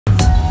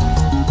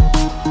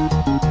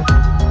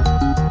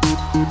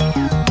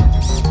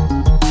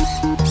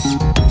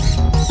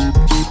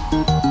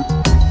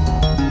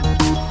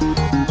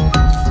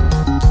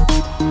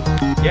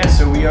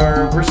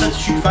we're set to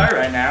shoot fire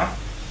right now.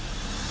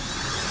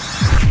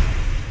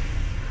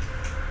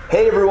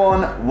 Hey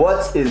everyone,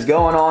 what is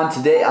going on?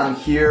 Today I'm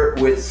here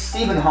with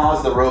Stephen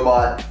Hawes, the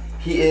robot.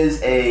 He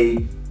is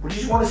a, would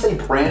you want to say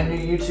brand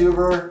new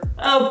YouTuber?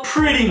 Oh,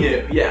 pretty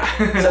new, yeah.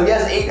 So he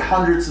has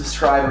 800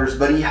 subscribers,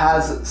 but he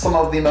has some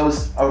of the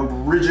most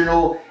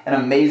original and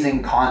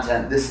amazing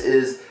content. This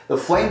is the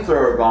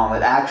Flamethrower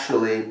Gauntlet,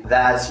 actually,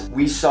 that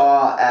we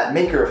saw at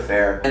Maker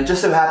Faire. And it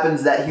just so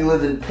happens that he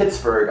lives in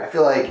Pittsburgh. I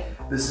feel like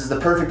this is the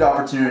perfect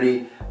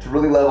opportunity to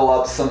really level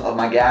up some of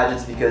my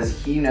gadgets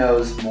because he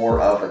knows more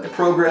of like the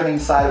programming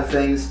side of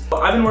things.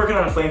 I've been working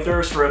on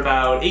flamethrowers for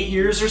about 8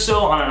 years or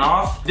so, on and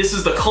off. This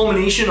is the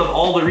culmination of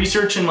all the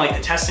research and like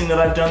the testing that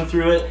I've done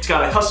through it. It's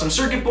got a custom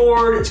circuit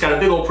board, it's got a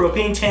big old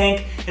propane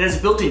tank, it has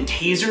a built-in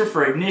taser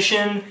for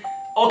ignition,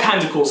 all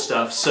kinds of cool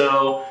stuff.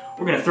 So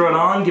we're gonna throw it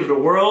on, give it a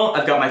whirl.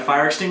 I've got my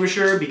fire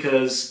extinguisher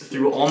because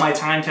through all my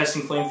time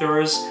testing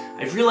flamethrowers,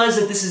 I've realized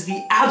that this is the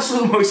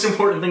absolute most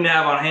important thing to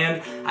have on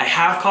hand. I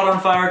have caught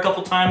on fire a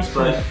couple times,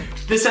 but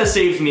this has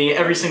saved me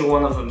every single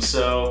one of them,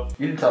 so.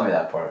 You didn't tell me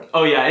that part.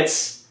 Oh yeah,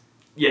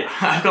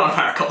 I've caught on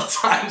fire a couple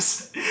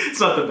times. It's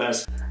not the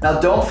best.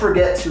 Now don't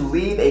forget to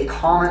leave a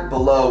comment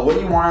below. What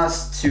do you want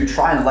us to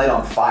try and light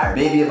on fire?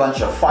 Maybe a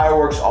bunch of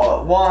fireworks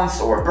all at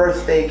once, or a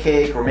birthday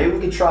cake, or maybe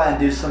we could try and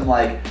do some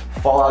like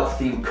Fallout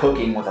themed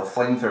cooking with a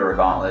flamethrower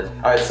gauntlet.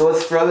 All right, so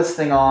let's throw this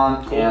thing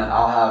on, cool. And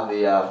I'll have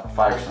the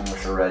fire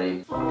extinguisher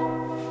ready.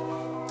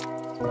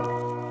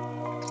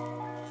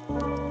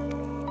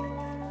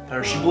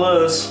 There she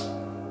blows.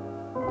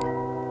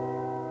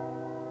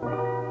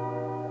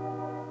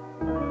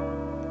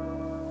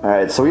 All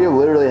right, so we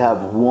literally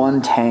have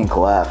one tank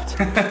left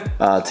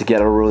to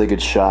get a really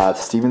good shot.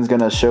 Steven's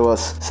gonna show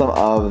us some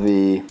of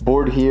the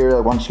board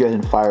here. Why don't you go ahead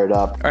and fire it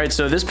up? All right,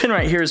 so this pin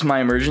right here is my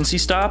emergency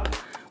stop.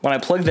 When I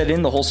plug that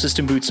in, the whole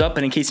system boots up,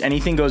 and in case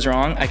anything goes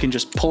wrong, I can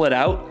just pull it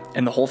out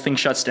and the whole thing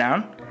shuts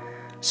down.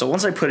 So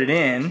once I put it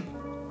in,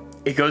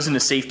 it goes into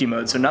safety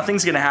mode. So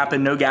nothing's gonna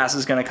happen, no gas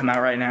is gonna come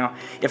out right now.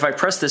 If I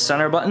press this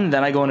center button,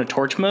 then I go into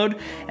torch mode,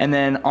 and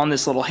then on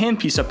this little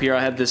handpiece up here,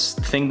 I have this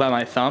thing by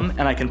my thumb,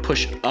 and I can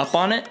push up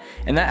on it,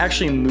 and that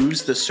actually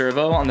moves the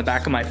servo on the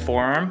back of my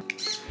forearm.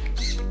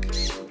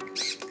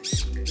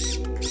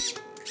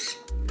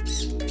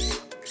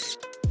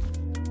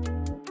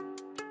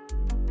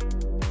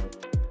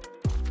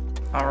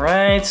 All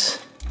right,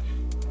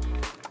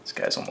 this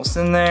guy's almost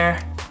in there.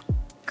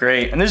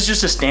 Great, and this is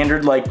just a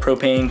standard like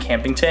propane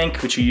camping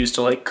tank, which you use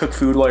to like cook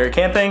food while you're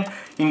camping.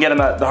 You can get them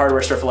at the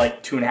hardware store for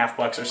like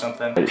 $2.50 or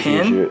something. Pin.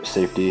 Here's your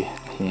safety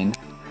pin.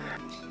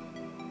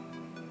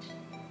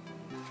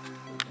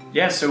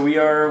 Yeah, so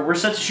we're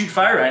set to shoot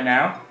fire right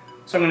now.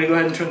 So I'm gonna go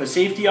ahead and turn the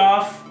safety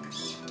off,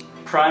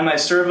 pry my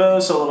servo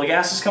so a little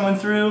gas is coming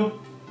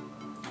through,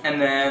 and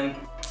then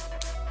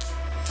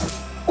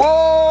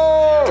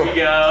whoa! There we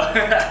go.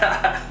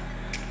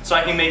 So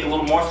I can make a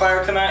little more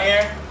fire come out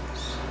here.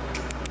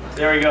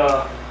 There we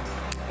go.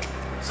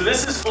 So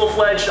this is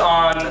full-fledged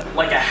on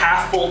like a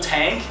half-full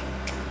tank.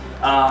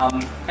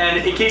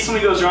 And in case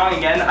something goes wrong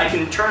again, I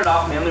can turn it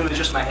off mainly with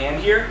just my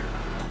hand here.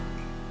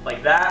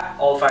 Like that,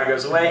 all the fire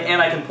goes away,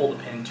 and I can pull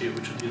the pin too,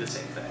 which will do the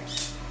same thing.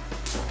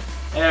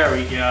 There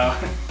we go.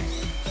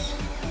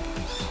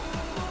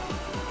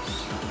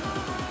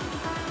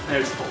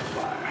 There's full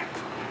fire.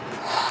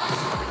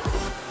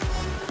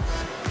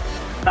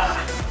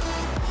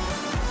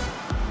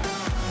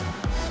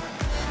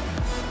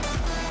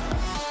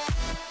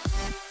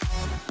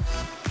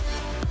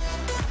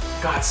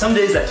 God, some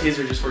days that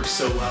taser just works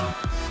so well.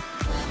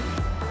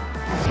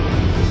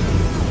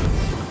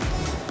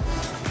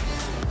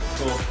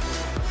 Cool.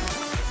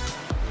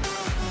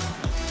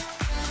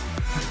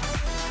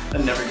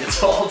 That never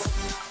gets old.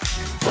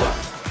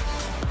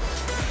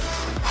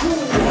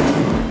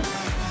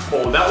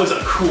 Oh, that was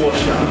a cool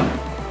shot.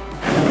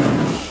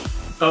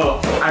 Oh,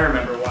 I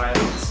remember why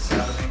this is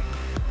happening.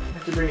 I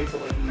have to bring it to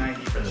like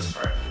 90 for this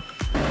part.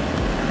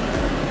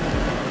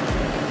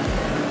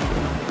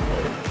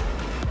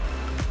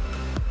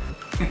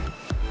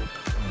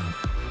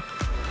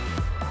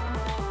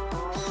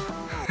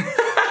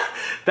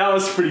 That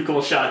was a pretty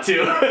cool shot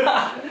too.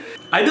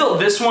 I built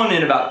this one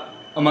in about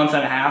a month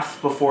and a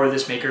half before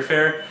this Maker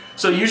Faire.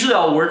 So usually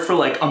I'll work for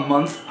like a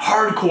month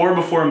hardcore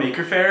before a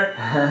Maker Faire,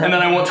 and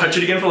then I won't touch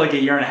it again for like a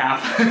year and a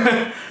half.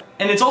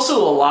 And it's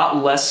also a lot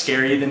less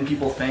scary than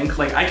people think.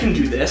 Like I can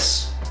do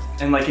this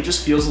and like it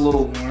just feels a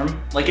little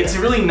warm. Like it's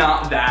really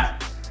not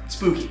that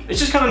spooky. It's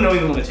just kind of knowing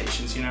the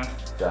limitations, you know?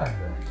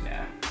 Exactly.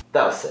 Yeah.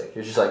 That was sick.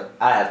 You're just like,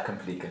 I have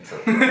complete control.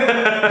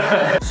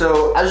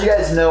 So, as you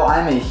guys know,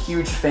 I'm a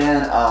huge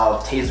fan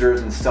of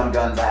tasers and stun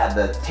guns. I had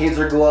the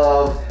taser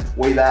glove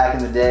way back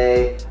in the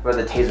day. We had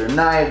the taser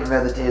knife, we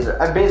had the taser.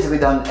 I've basically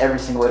done every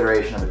single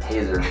iteration of a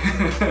taser.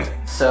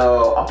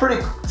 So, I'm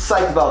pretty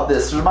psyched about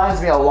this. It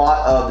reminds me a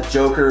lot of the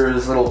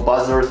Joker's little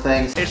buzzer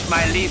things. It's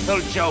my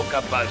lethal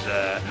Joker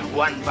buzzer.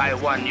 One by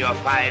one, your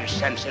 5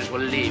 senses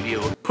will leave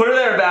you. Put her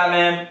there,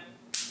 Batman.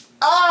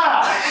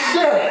 Ah,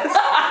 shit!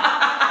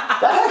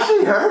 That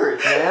actually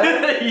hurt,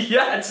 man.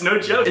 Yeah, it's no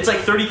joke. It's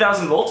like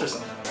 30,000 volts or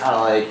something. kind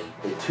of like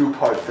a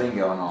two-part thing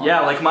going on.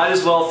 Yeah, like might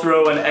as well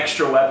throw an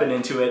extra weapon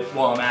into it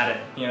while I'm at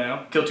it, you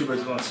know? Kill two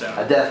birds with one stone.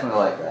 I definitely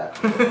like that.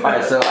 All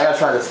right, so I gotta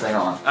try this thing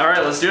on. All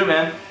right, let's do it,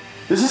 man.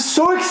 This is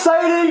so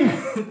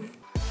exciting!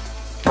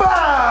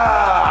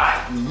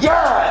 Bah!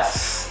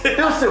 Yes! It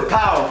feels so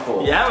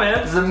powerful. Yeah,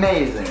 man. This is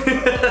amazing.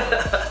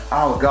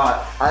 Oh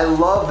god, I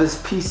love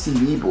this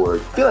PCB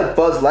board. I feel like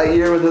Buzz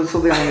Lightyear with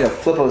something. I need to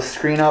flip a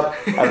screen up.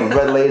 I have a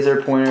red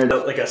laser pointer.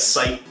 Like a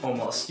sight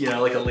almost, you know,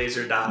 like a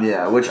laser dot.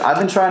 Yeah, which I've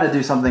been trying to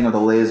do something with a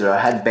laser. I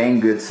had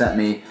Banggood sent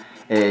me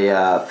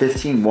a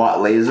 15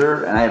 watt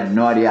laser, and I have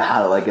no idea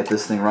how to like get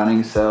this thing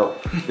running. So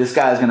this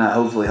guy's gonna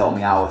hopefully help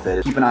me out with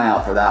it. Keep an eye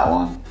out for that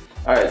one.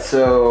 All right,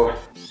 so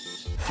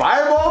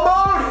fireball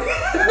mode.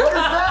 What is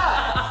that?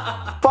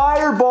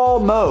 Fireball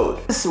mode.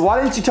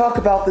 Why didn't you talk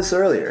about this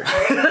earlier?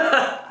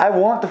 I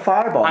want the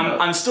fireball mode.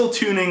 I'm still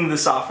tuning the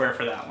software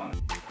for that one.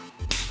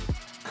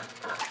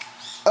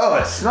 Oh,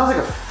 it smells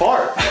like a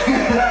fart.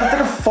 It's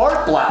like a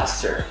fart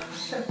blaster.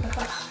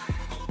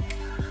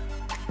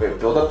 Wait,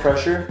 build up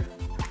pressure.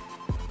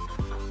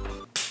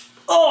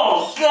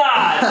 Oh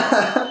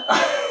god!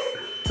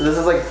 So this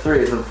is like three.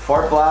 It's a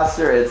fart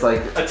blaster, it's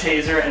like A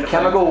taser and a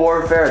chemical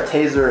warfare, a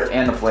taser,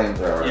 and a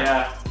flamethrower.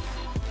 Yeah.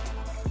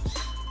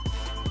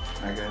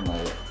 I go and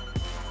light it.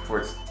 Before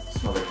it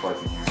smells like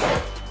farts in here.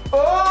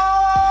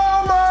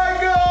 Oh my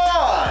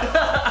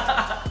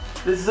god!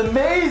 This is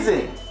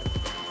amazing!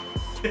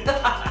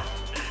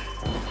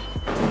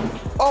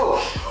 Oh!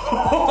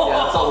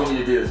 Yeah, that's all we need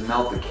to do is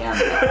melt the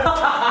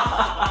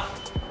camera.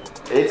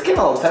 It's getting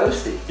a little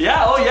toasty.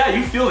 Yeah, oh yeah,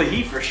 you feel the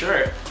heat for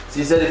sure. So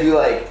you said if you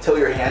like tilt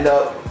your hand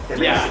up, it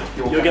Yeah, makes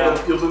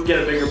you'll get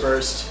a bigger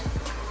burst.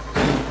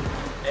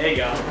 There you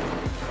go.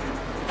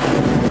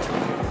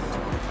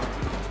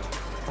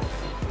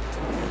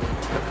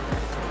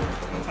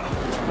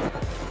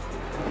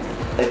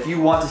 If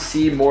you want to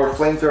see more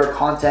flamethrower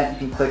content,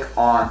 you can click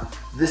on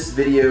this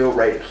video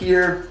right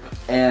here.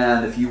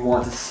 And if you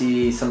want to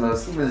see some of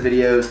Stephen's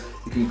videos,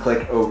 you can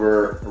click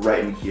over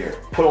right in here.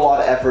 Put a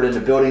lot of effort into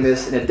building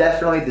this, and it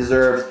definitely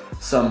deserves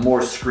some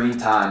more screen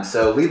time.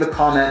 So leave a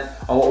comment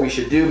on what we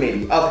should do,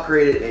 maybe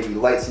upgrade it, maybe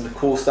light some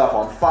cool stuff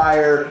on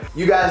fire.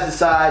 You guys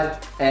decide,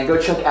 and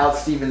go check out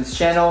Stephen's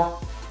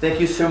channel. Thank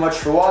you so much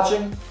for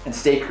watching, and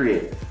stay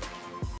creative.